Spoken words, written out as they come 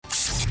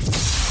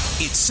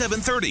It's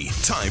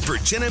 7:30. Time for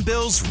Jen and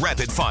Bill's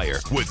Rapid Fire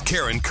with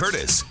Karen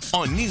Curtis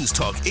on News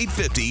Talk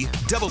 850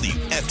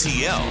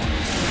 WFTL.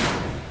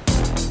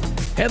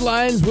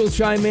 Headlines, we'll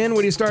chime in.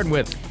 What are you starting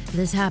with?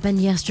 This happened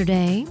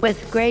yesterday.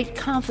 With great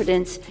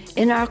confidence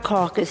in our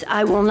caucus,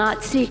 I will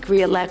not seek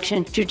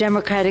re-election to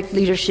Democratic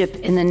leadership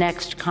in the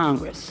next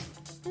Congress.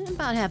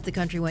 About half the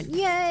country went,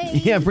 yay!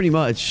 Yeah, pretty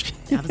much.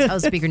 That was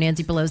House Speaker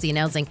Nancy Pelosi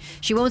announcing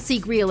she won't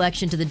seek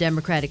re-election to the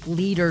Democratic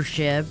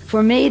leadership.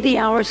 For me, the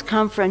hours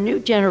come for a new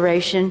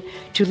generation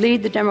to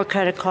lead the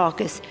Democratic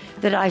caucus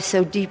that I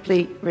so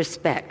deeply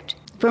respect.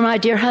 For my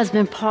dear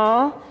husband,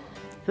 Paul,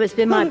 who has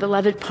been my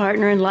beloved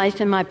partner in life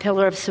and my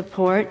pillar of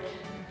support,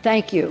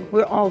 thank you.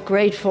 We're all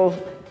grateful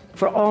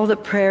for all the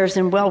prayers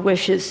and well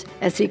wishes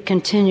as he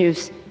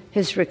continues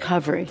his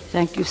recovery.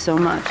 Thank you so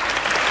much.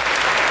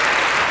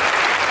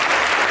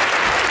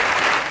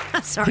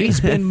 Sorry. He's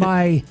been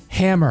my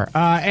hammer,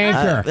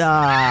 anchor.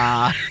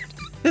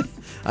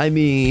 I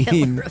mean,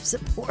 Pillar of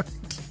support.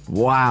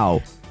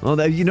 wow.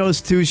 Well, you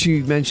notice, too,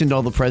 she mentioned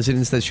all the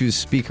presidents that she was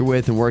speaker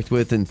with and worked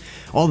with and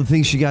all the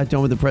things she got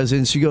done with the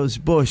presidents. She goes,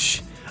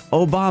 Bush,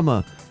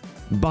 Obama,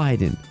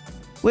 Biden.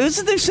 Well,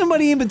 isn't there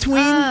somebody in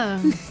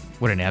between?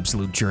 What an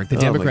absolute jerk. The Oh,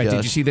 my Democrat, did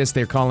gosh. you see this?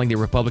 They're calling the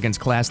Republicans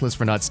classless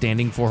for not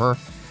standing for her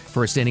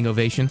for a standing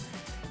ovation.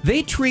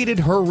 They treated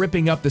her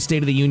ripping up the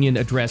State of the Union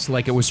address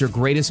like it was her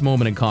greatest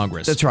moment in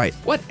Congress. That's right.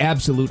 What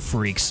absolute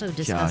freaks. So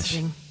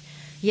disgusting.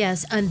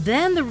 Yes, and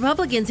then the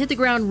Republicans hit the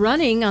ground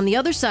running on the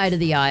other side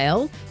of the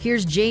aisle.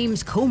 Here's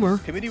James Comer.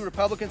 Committee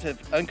Republicans have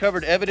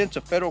uncovered evidence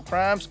of federal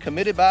crimes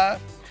committed by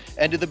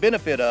and to the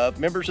benefit of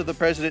members of the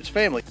president's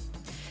family.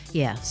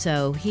 Yeah,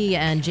 so he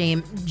and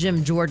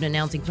Jim Jordan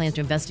announcing plans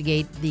to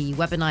investigate the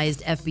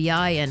weaponized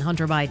FBI and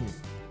Hunter Biden.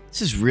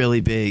 This is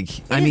really big.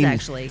 It is,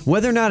 actually.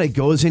 Whether or not it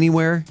goes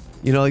anywhere,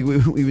 like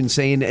we've been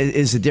saying,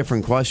 is a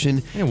different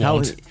question. It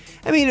won't.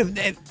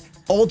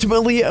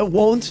 Ultimately, it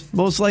won't,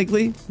 most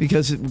likely,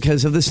 because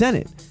of the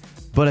Senate.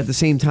 But at the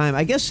same time,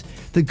 I guess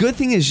the good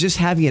thing is just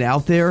having it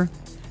out there,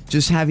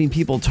 just having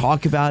people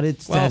talk about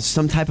it, Well, has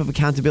some type of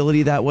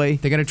accountability that way.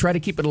 They're going to try to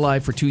keep it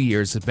alive for 2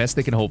 years, the best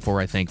they can hope for,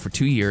 I think, for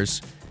 2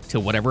 years,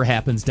 till whatever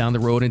happens down the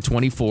road in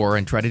 24,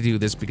 and try to do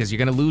this because you're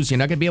going to lose. You're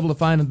not going to be able to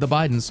find the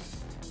Bidens.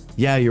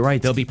 Yeah, you're right.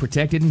 They'll be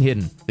protected and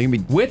hidden. They're gonna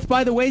be. With,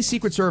 by the way,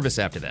 Secret Service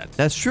after that.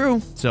 That's true.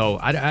 So,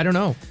 I don't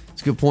know.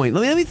 That's a good point.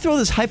 Let me throw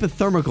this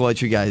hypothetical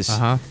at you guys.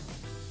 Uh-huh.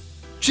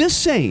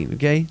 Just saying,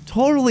 okay?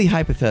 Totally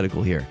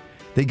hypothetical here.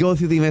 They go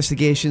through the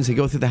investigations, they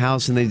go through the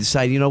House, and they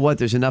decide, you know what,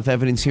 there's enough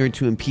evidence here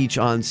to impeach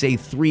on, say,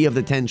 3 of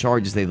the 10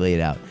 charges they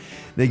laid out.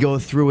 They go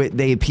through it,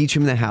 they impeach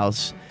him in the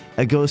House,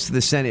 it goes to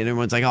the Senate, and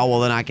everyone's like, oh, well,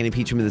 they're not going to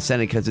impeach him in the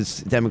Senate because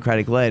it's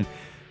Democratic-led.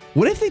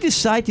 What if they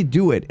decide to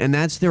do it, and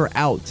that's their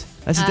out?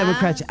 That's the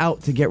Democrats'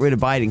 out to get rid of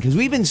Biden. Because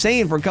we've been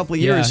saying for a couple of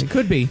years. Yeah, it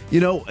could be.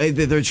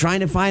 They're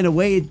trying to find a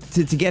way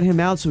to get him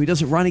out so he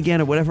doesn't run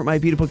again or whatever it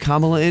might be to put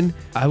Kamala in.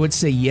 I would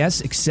say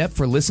yes, except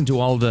for listen to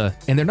all the...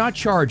 And they're not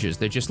charges.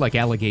 They're just like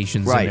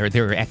allegations. Right. And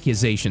they're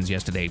accusations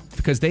yesterday.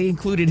 Because they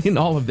included in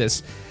all of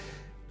this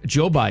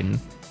Joe Biden,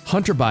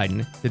 Hunter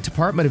Biden, the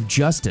Department of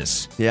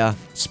Justice. Yeah.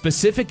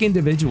 Specific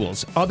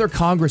individuals, other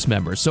Congress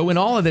members. So in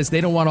all of this, they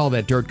don't want all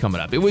that dirt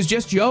coming up. It was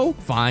just Joe?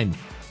 Fine.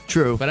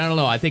 True. But I don't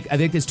know. I think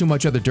there's too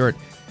much other dirt.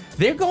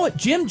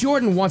 Jim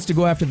Jordan wants to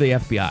go after the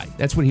FBI.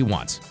 That's what he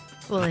wants.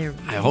 Well,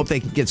 I hope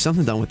they can get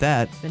something done with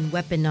that. been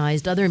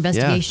weaponized. Other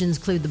investigations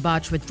include the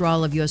botched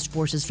withdrawal of U.S.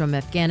 forces from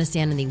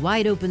Afghanistan and the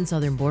wide-open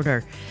southern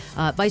border.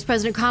 Vice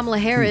President Kamala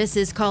Harris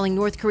is calling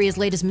North Korea's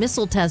latest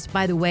missile test.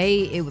 By the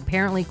way, it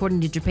apparently,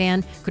 according to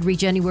Japan, could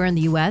reach anywhere in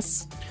the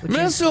U.S.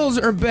 Missiles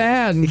are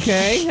bad,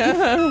 okay?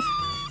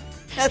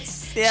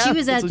 She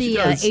was at the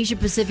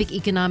Asia-Pacific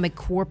Economic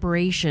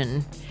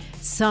Cooperation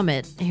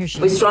Summit. Here she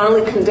We is.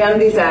 strongly condemn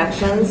these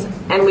actions,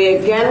 and we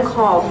again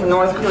call for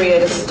North Korea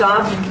to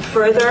stop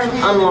further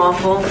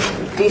unlawful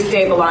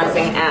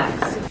destabilizing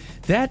acts.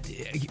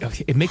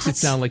 It makes it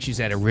sound like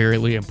she's at a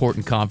really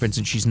important conference,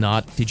 and she's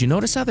not. Did you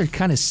notice how they're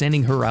kind of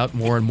sending her out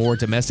more and more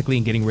domestically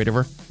and getting rid of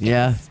her?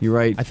 Yeah, you're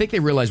right. I think they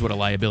realize what a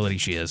liability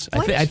she is.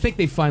 I think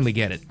they finally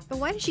get it. But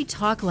why does she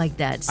talk like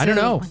that? I don't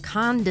know.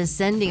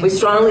 Condescending. We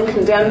strongly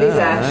condemn these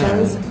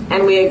actions,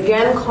 and we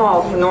again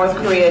call for North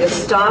Korea to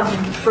stop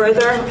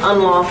further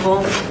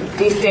unlawful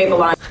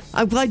destabilizing.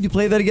 I'm glad you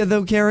played that again,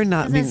 though, Karen.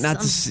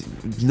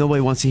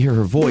 Nobody wants to hear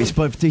her voice,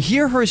 but to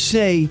hear her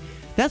say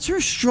that's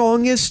her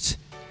strongest,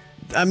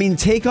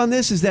 take on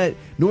this is that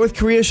North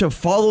Korea should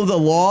follow the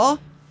law.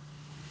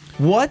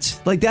 What?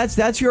 Like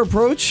that's your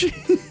approach?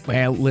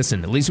 Well,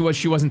 listen. At least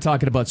she wasn't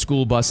talking about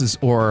school buses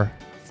or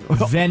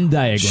Venn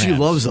diagrams. She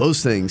loves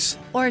those things.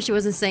 Or she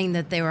wasn't saying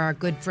that they were our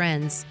good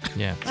friends.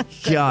 Yeah.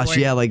 Gosh, Lord.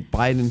 yeah, like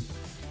Biden.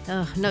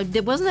 No,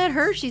 wasn't that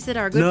her? She said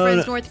our good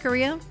friends, North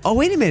Korea? Oh,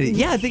 wait a minute.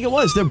 Yeah, I think it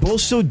was. They're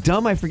both so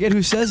dumb, I forget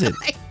who says it.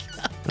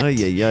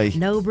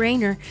 No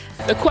brainer.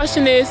 The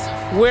question is,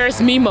 where's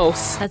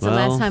Mimos? That's the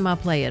last time I'll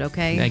play it,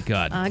 okay? Thank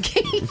God.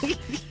 Okay.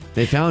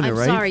 They found her,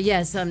 right? I'm sorry,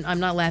 yes, I'm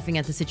not laughing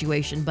at the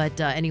situation, but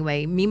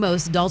anyway,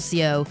 Mimos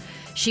Dulcio,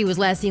 she was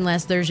last seen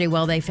last Thursday.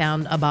 Well, they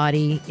found a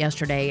body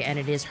yesterday, and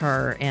it is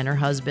her and her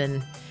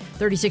husband.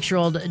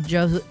 36-year-old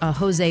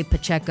Jose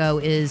Pacheco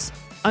is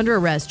under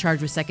arrest,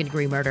 charged with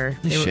second-degree murder.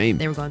 Shame.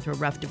 They were going through a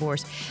rough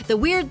divorce. The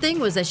weird thing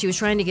was that she was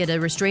trying to get a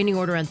restraining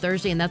order on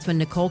Thursday, and that's when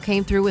Nicole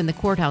came through and the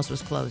courthouse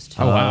was closed.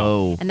 Oh,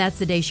 wow. And that's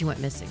the day she went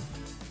missing.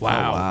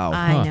 Wow. Oh, wow.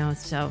 I know,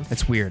 so.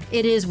 That's weird.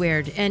 It is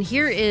weird. And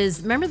here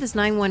is, remember this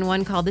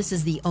 911 call? This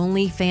is the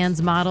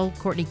OnlyFans model,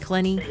 Courtney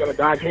Clenny.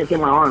 I can't feel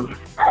my arm.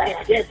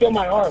 I can't feel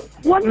my arm.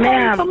 What,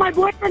 ma'am? So my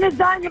boyfriend is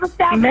dying of a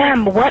stab.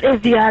 Ma'am, what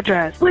is the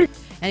address? Please.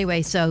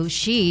 Anyway, so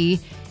she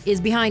is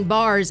behind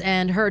bars,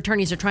 and her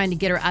attorneys are trying to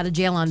get her out of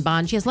jail on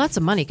bond. She has lots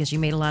of money because she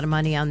made a lot of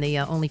money on the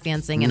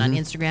OnlyFans thing and on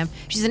Instagram.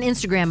 She's an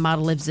Instagram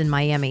model, lives in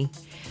Miami.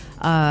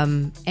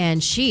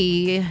 And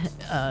she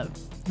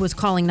was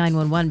calling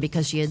 911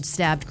 because she had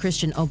stabbed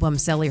Christian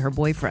Obumseli, her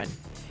boyfriend.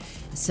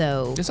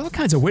 So there's all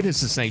kinds of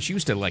witnesses saying she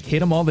used to like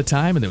hit him all the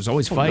time, and there was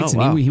always fights,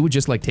 and he would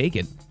just like take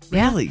it.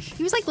 Really?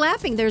 He was like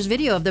laughing. There's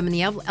video of them in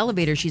the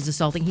elevator she's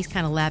assaulting. He's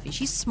kind of laughing.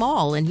 She's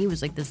small, and he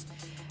was like this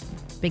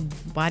big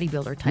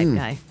bodybuilder type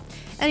guy.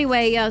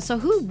 Anyway, so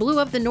who blew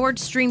up the Nord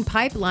Stream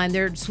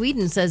pipeline?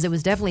 Sweden says it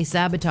was definitely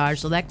sabotage,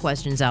 so that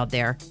question's out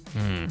there.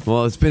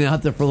 Well, it's been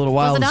out there for a little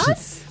while. Was it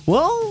us?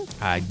 Well,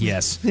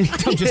 Yes.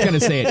 I'm just going to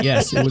say it.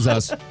 Yes, it was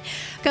us.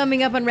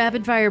 Coming up on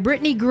Rapid Fire,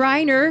 Brittany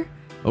Griner.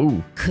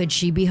 oh, Could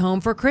she be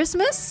home for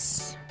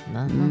Christmas?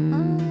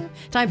 Time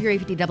for your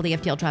 850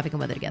 WFTL traffic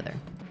and weather together.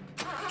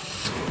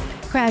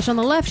 Crash on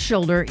the left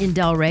shoulder in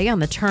Delray on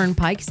the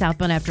Turnpike,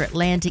 southbound after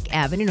Atlantic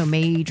Avenue. No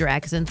major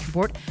accidents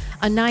report.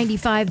 On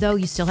 95, though,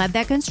 you still have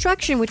that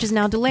construction, which is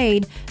now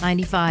delayed.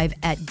 95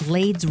 at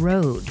Glades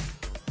Road.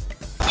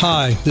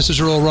 Hi, this is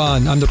Earl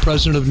Ron. I'm the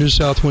president of New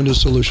South Window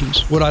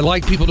Solutions. What I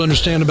like people to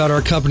understand about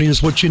our company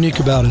is what's unique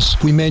about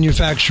us. We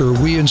manufacture,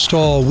 we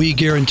install, we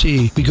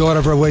guarantee. We go out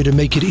of our way to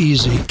make it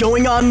easy.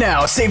 Going on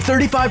now. Save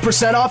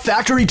 35% off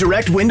factory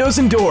direct windows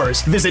and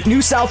doors. Visit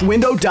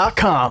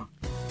newsouthwindow.com.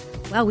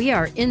 Well, we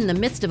are in the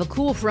midst of a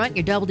cool front.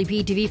 Your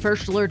WPTV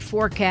First Alert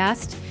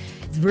forecast.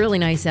 It's really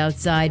nice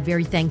outside,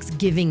 very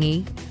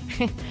Thanksgiving-y.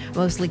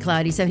 Mostly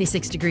cloudy,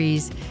 76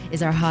 degrees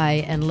is our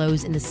high, and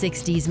lows in the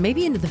 60s,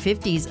 maybe into the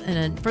 50s,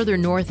 and further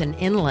north and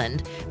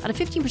inland. About a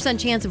 15%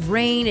 chance of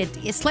rain.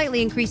 It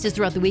slightly increases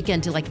throughout the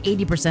weekend to like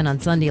 80% on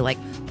Sunday, like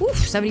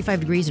 75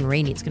 degrees and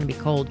rainy. It's going to be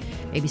cold.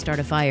 Maybe start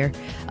a fire.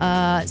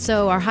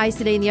 So our highs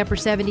today in the upper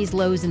 70s,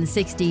 lows in the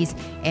 60s,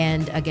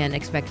 and again,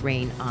 expect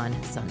rain on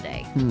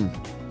Sunday.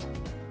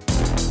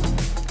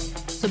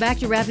 So back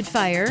to rapid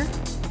fire.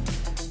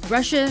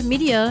 Russia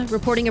media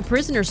reporting a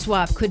prisoner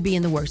swap could be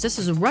in the works. This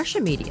is a Russia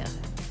media.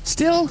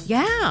 Still?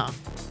 Yeah.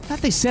 I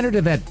thought they sent her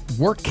to that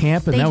work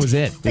camp, and that was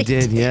it. They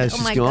did, yeah, Oh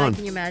she's my gone. God,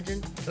 can you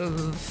imagine?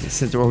 Ugh. They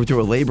sent her over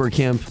to a labor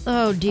camp.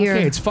 Oh, dear.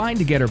 Okay, it's fine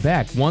to get her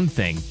back, one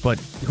thing, but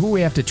who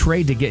we have to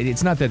trade to get?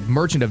 It's not the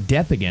merchant of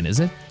death again, is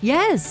it?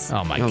 Yes.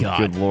 Oh my Oh, God!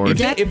 good Lord.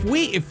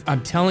 If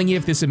I'm telling you,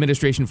 if this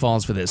administration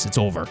falls for this, it's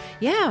over.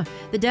 Yeah.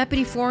 The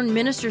deputy foreign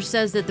minister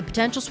says that the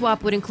potential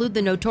swap would include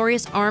the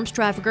notorious arms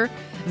trafficker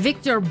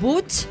Viktor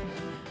But,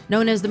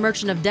 known as the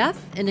Merchant of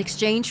Death, in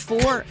exchange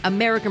for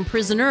American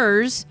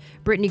prisoners,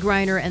 Brittany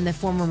Griner and the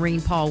former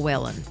Marine Paul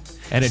Whelan.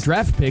 And a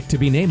draft pick to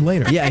be named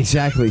later. Yeah,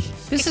 exactly.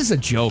 This is a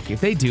joke.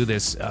 If they do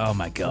this, oh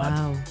my God.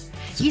 Wow.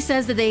 He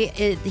says that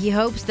he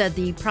hopes that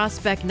the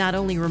prospect not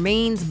only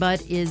remains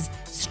but is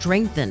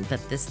strengthened,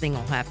 that this thing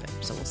will happen.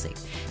 So we'll see.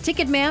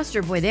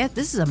 Ticketmaster, boy,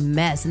 this is a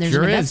mess. And there's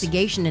Sure an is.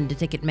 investigation into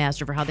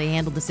Ticketmaster for how they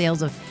handled the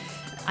sales of.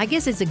 I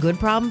guess it's a good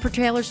problem for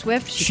Taylor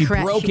Swift. She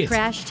broke she it.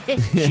 crashed it.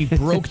 She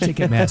broke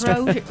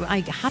Ticketmaster.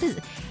 How does?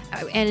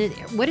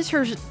 What is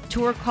her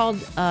tour called?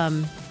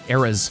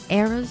 Eras.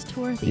 Eras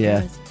tour. The Yeah.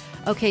 Eras.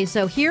 Okay,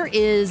 so here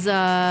is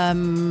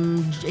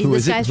Who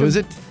is it? Who is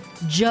it?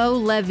 Joe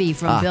Levy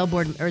from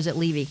Billboard, or is it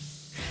Levy?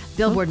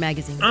 Billboard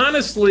magazine.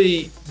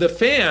 Honestly, the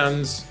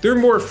fans, they're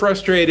more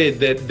frustrated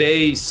that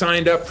they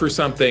signed up for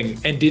something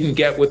and didn't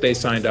get what they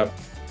signed up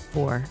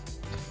for.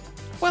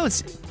 Well,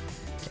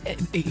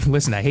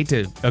 listen, I hate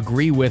to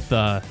agree with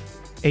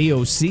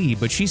AOC,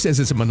 but she says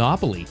it's a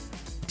monopoly.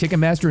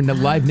 Ticketmaster and the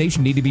Live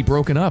Nation need to be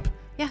broken up.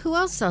 Yeah, who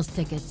else sells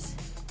tickets?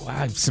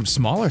 Well, some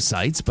smaller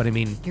sites, but I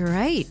mean, you're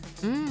right.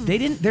 They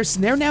didn't.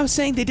 They're now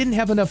saying they didn't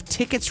have enough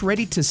tickets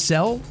ready to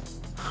sell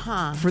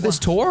for this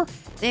tour.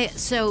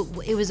 So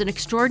it was an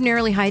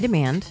extraordinarily high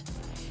demand.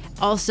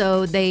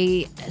 Also,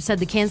 they said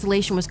the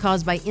cancellation was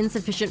caused by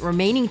insufficient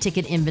remaining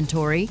ticket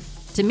inventory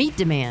to meet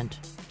demand.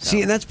 See,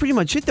 and that's pretty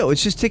much it, though.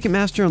 It's just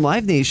Ticketmaster and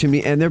Live Nation,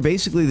 and they're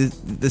basically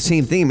the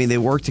same thing. I mean, they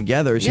work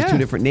together. It's just two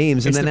different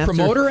names. It's and then the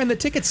promoter and the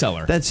ticket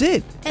seller. That's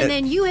it. And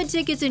then you had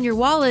tickets in your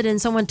wallet, and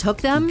someone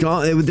took them?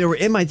 They were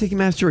in my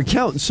Ticketmaster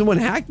account, and someone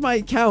hacked my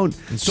account.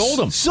 And sold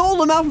them. Sold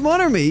them out from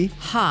under me.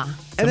 Huh. And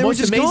the they were most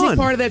just amazing gone.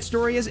 part of that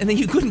story is, and then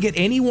you couldn't get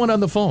anyone on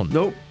the phone.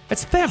 Nope.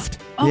 That's theft.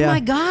 Oh, Yeah. my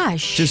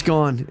gosh. Just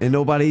gone, and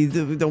nobody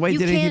did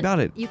anything about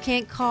it. You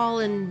can't call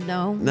and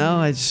no. No,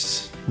 I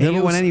just...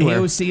 Never went anywhere.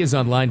 AOC is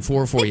on line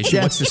 4 for you. She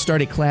wants to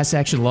start a class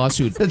action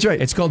lawsuit. That's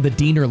right. It's called the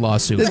Diener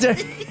lawsuit. That's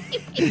right.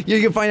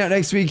 You can find out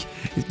next week.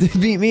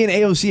 Me and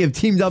AOC have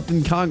teamed up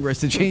in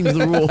Congress to change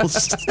the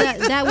rules.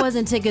 That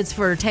wasn't tickets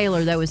for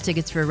Taylor. That was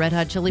tickets for Red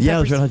Hot Chili Peppers. Yeah,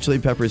 it was Red Hot Chili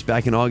Peppers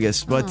back in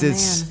August. But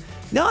it's... Man.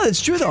 No,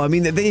 it's true, though. I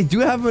mean, they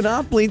do have a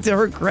monopoly. To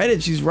her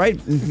credit, she's right.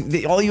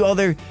 All you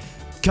other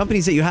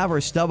companies that you have are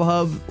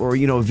StubHub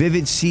or,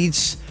 Vivid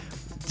Seats,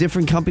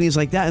 different companies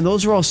like that. And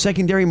those are all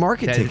secondary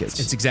market tickets.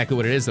 It's exactly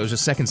what it is. Those are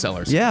second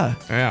sellers. Yeah.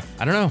 Yeah.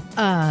 I don't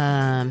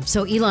know.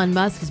 So Elon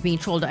Musk is being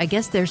trolled. I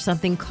guess there's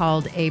something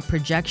called a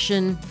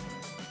projection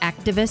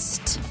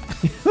activist.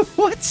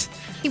 What?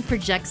 He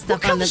projects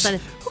stuff on the side.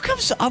 Who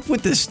comes up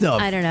with this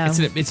stuff? I don't know.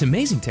 It's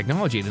amazing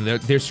technology.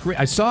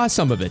 I saw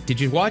some of it. Did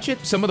you watch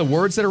it? Some of the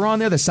words that are on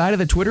there, the side of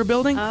the Twitter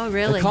building? Oh,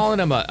 really? They're calling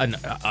him an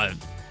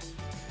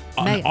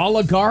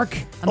oligarch.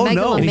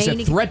 And he's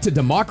a threat to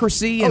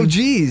democracy. And,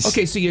 geez.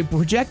 Okay, so you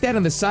project that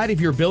on the side of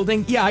your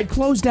building? Yeah, I'd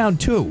close down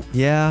too.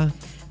 Yeah.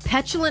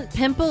 Petulant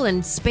Pimple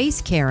and Space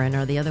Karen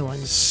are the other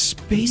ones.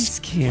 Space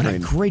Karen. What a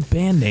great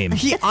band name.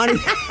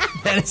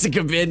 That is a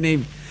good band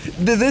name.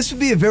 This would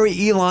be a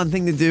very Elon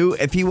thing to do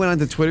if he went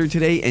onto Twitter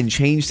today and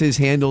changed his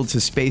handle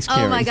to Space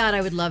Karen. Oh my God, I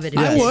would love it.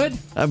 I would.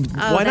 Why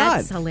not?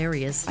 That's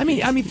hilarious. I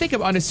mean, think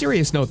of on a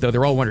serious note though.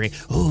 They're all wondering,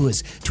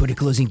 is Twitter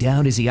closing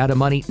down? Is he out of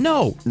money?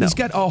 No. He's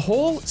got a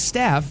whole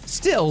staff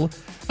still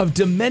of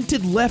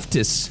demented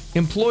leftists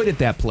employed at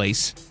that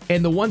place,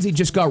 and the ones he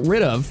just got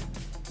rid of.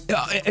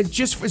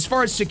 Just as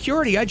far as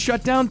security, I'd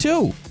shut down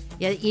too.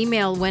 Yeah,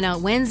 email went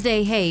out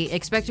Wednesday. Hey,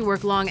 expect to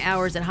work long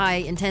hours at high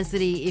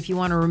intensity if you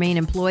want to remain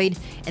employed.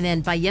 And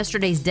then by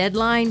yesterday's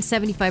deadline,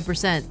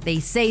 75%, they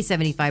say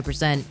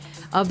 75%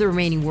 of the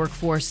remaining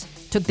workforce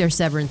took their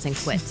severance and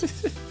quit.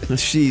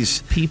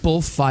 Jeez.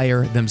 People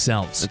fire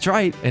themselves. That's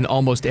right. In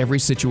almost every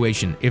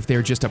situation. If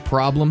they're just a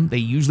problem, they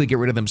usually get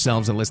rid of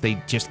themselves unless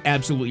they just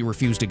absolutely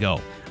refuse to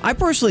go. I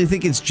personally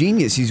think it's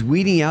genius. He's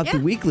weeding out the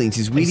weaklings.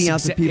 He's weeding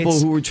out the people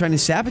who were trying to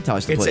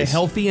sabotage the place. It's a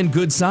healthy and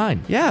good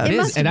sign. Yeah, it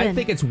is. And I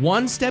think it's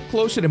one step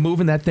closer to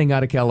moving that thing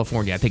out of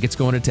California. I think it's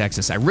going to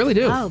Texas. I really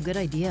do. Oh, good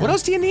idea. What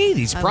else do you need?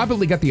 He's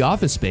probably got the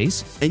office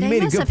space. And you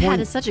made a good point. They must have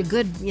had such a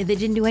good... They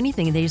didn't do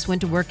anything. They just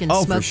went to work and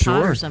smoked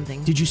pot or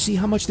something. Did you see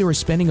how much they were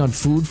spending on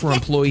food for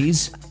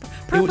employees?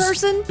 Per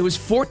person? It was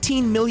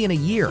 $14 million a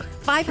year.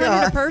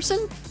 $500 a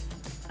person?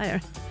 I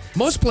don't know.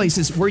 Most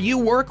places where you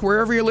work,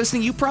 wherever you're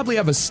listening, you probably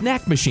have a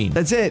snack machine.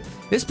 That's it.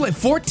 This place,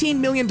 $14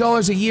 million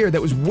a year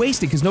that was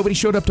wasted because nobody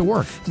showed up to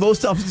work.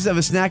 Most offices have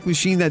a snack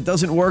machine that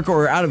doesn't work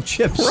or are out of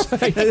chips.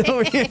 Right.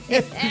 Over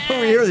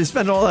here, they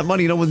spend all that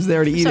money, no one's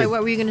there to eat it. Sorry,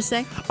 what were you going to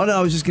say? Oh, no,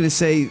 I was just going to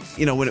say,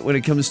 when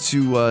it comes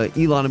to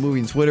Elon and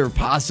moving Twitter,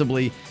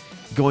 possibly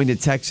going to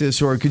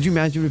Texas, or could you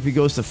imagine if he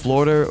goes to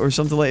Florida or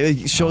something like that?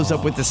 He shows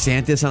up with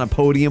DeSantis on a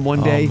podium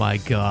one day. Oh, my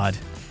God.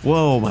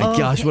 Whoa, my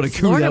gosh, what a coup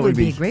Florida that would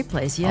be. a great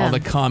place, yeah. All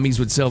the commies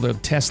would sell their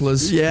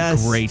Teslas.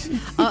 Yes. Great.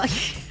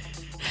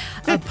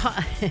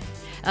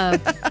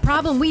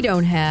 Problem we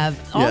don't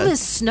have. All this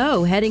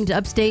snow heading to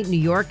upstate New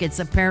York. It's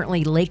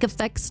apparently lake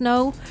effect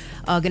snow.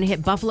 Going to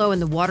hit Buffalo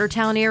and the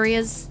Watertown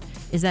areas.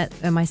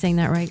 Am I saying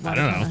that right? I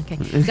don't know.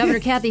 Okay. Governor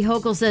Kathy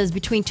Hochul says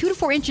between 2 to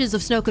 4 inches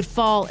of snow could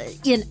fall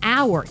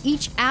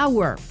each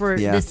hour for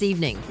this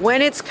evening.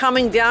 When it's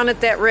coming down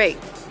at that rate,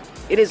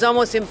 it is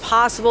almost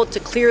impossible to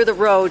clear the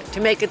road to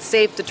make it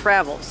safe to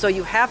travel. So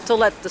you have to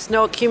let the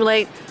snow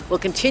accumulate. We'll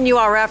continue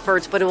our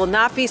efforts, but it will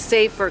not be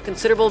safe for a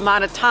considerable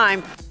amount of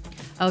time.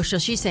 Oh, so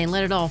she's saying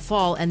let it all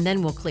fall and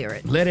then we'll clear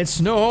it. Let it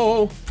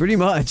snow. Pretty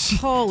much.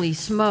 Holy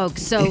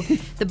smokes. So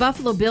the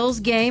Buffalo Bills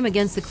game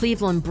against the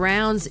Cleveland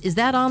Browns, is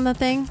that on the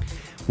thing?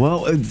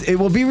 Well, it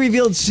will be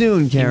revealed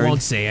soon, Karen. He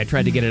won't say. I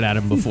tried to get it out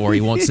of him before.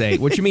 He won't say,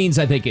 which means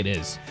I think it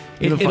is.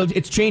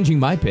 It's changing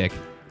my pick.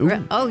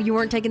 Oh, you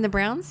weren't taking the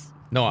Browns?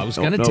 No, I was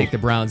going to take the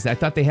Browns. I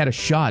thought they had a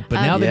shot,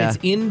 but now that it's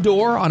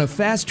indoor on a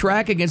fast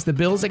track against the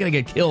Bills, they're going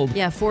to get killed.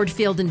 Yeah, Ford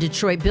Field in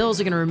Detroit. Bills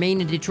are going to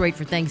remain in Detroit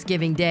for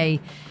Thanksgiving Day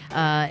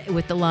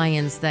with the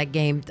Lions, that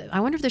game.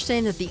 I wonder if they're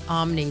staying at the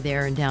Omni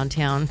there in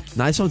downtown.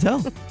 Nice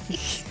hotel.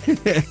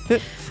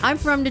 I'm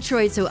from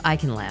Detroit, so I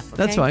can laugh.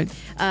 Okay? That's fine.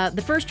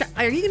 The first,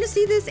 are you going to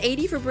see this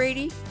 80 for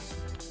Brady?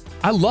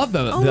 I love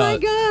Oh my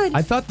God.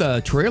 I thought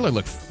the trailer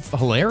looked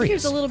hilarious.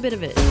 Here's a little bit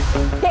of it.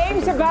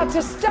 Game's about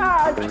to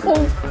start.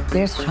 Oh,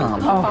 there's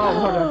Tom.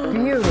 Oh, what a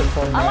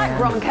beautiful man. I like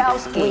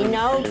Gronkowski. We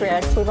know,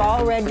 Chris. We've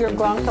all read your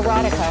Gronk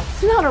erotica.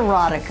 It's not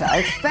erotica.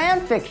 It's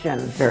fan fiction.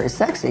 Very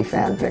sexy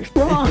fan fiction.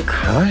 Gronk.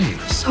 Hi.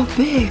 So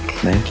big.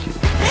 Thank you.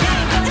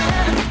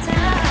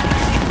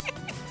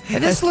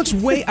 And this looks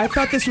I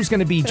thought this was going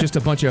to be just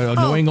a bunch of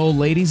annoying old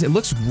ladies. It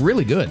looks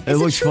really good. It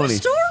looks funny.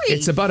 Story.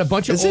 It's about a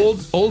bunch of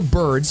old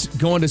birds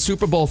going to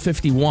Super Bowl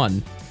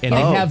 51, and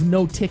they have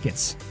no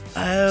tickets.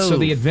 Oh. So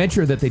the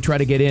adventure that they try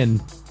to get in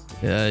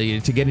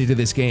to get into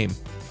this game.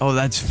 Oh,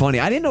 that's funny.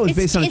 I didn't know it was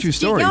based on a true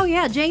story. Oh,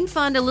 yeah. Jane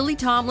Fonda, Lily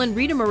Tomlin,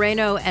 Rita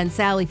Moreno, and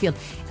Sally Field.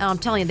 I'm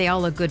telling you, they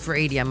all look good for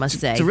 80, I must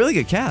say. It's a really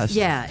good cast.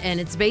 Yeah, and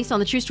it's based on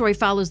the true story.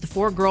 Follows the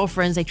 4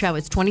 girlfriends. They travel.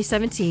 It's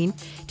 2017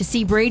 to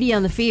see Brady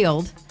on the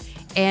field.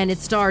 And it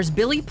stars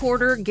Billy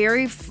Porter,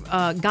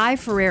 Guy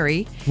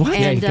Fieri. What?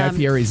 And, Guy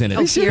Fieri's in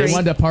it. Fieri. They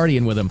wound up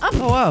partying with him.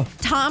 Oh, wow.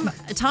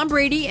 Tom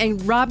Brady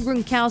and Rob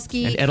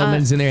Gronkowski. And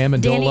Edelman's in there,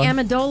 Amendola. Danny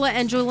Amendola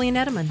and Julian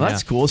Edelman. Well,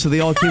 that's cool. So they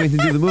all came in to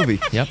do the movie.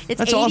 Yep. It's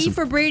That's 80 awesome.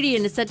 for Brady,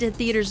 and it's set to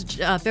theaters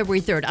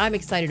February 3rd. I'm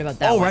excited about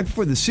that one. Right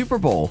before the Super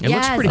Bowl. It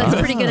looks pretty that's good.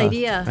 a pretty good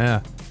idea.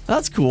 Yeah.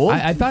 That's cool.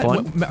 I thought.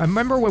 Fun. I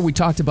remember when we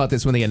talked about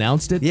this when they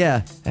announced it.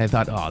 Yeah. And I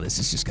thought, oh, this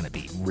is just going to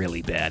be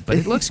really bad, but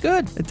it looks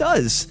good. It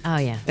does. Oh,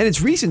 yeah. And it's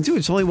recent, too.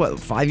 It's only,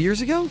 5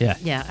 years ago? Yeah.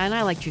 Yeah, and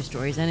I like true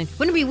stories. And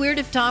wouldn't it be weird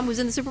if Tom was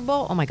in the Super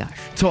Bowl? Oh, my gosh.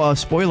 So,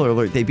 spoiler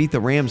alert, they beat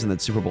the Rams in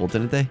that Super Bowl,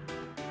 didn't they?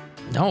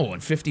 No, in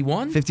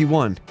 51?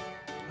 51.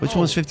 Which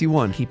one's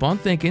 51? Keep on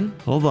thinking.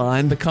 Hold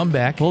on. The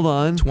comeback. Hold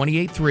on.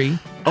 28-3.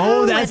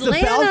 Oh, that's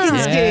Atlanta. the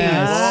Falcons game.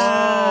 Yes.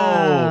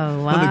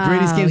 Oh, one of the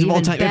greatest games of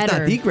all time. If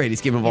not the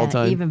greatest game of all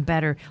time. Even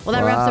better. Well,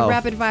 that wraps up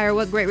Rapid Fire.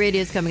 What great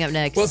radio is coming up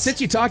next? Well, since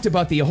you talked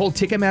about the whole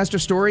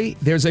Ticketmaster story,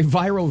 there's a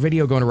viral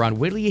video going around.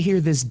 Wait till you hear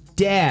this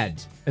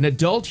dad, an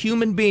adult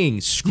human being,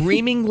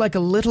 screaming like a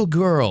little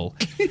girl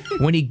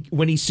when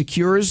he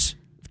secures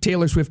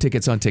Taylor Swift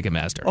tickets on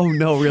Ticketmaster. Oh,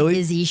 no, really?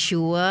 Is he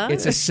sure?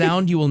 It's a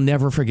sound you will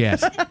never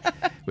forget.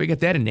 We got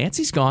that, and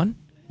Nancy's gone.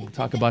 We'll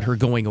talk about her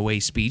going away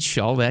speech.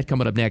 All that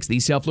coming up next.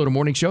 The South Florida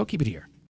Morning Show. Keep it here.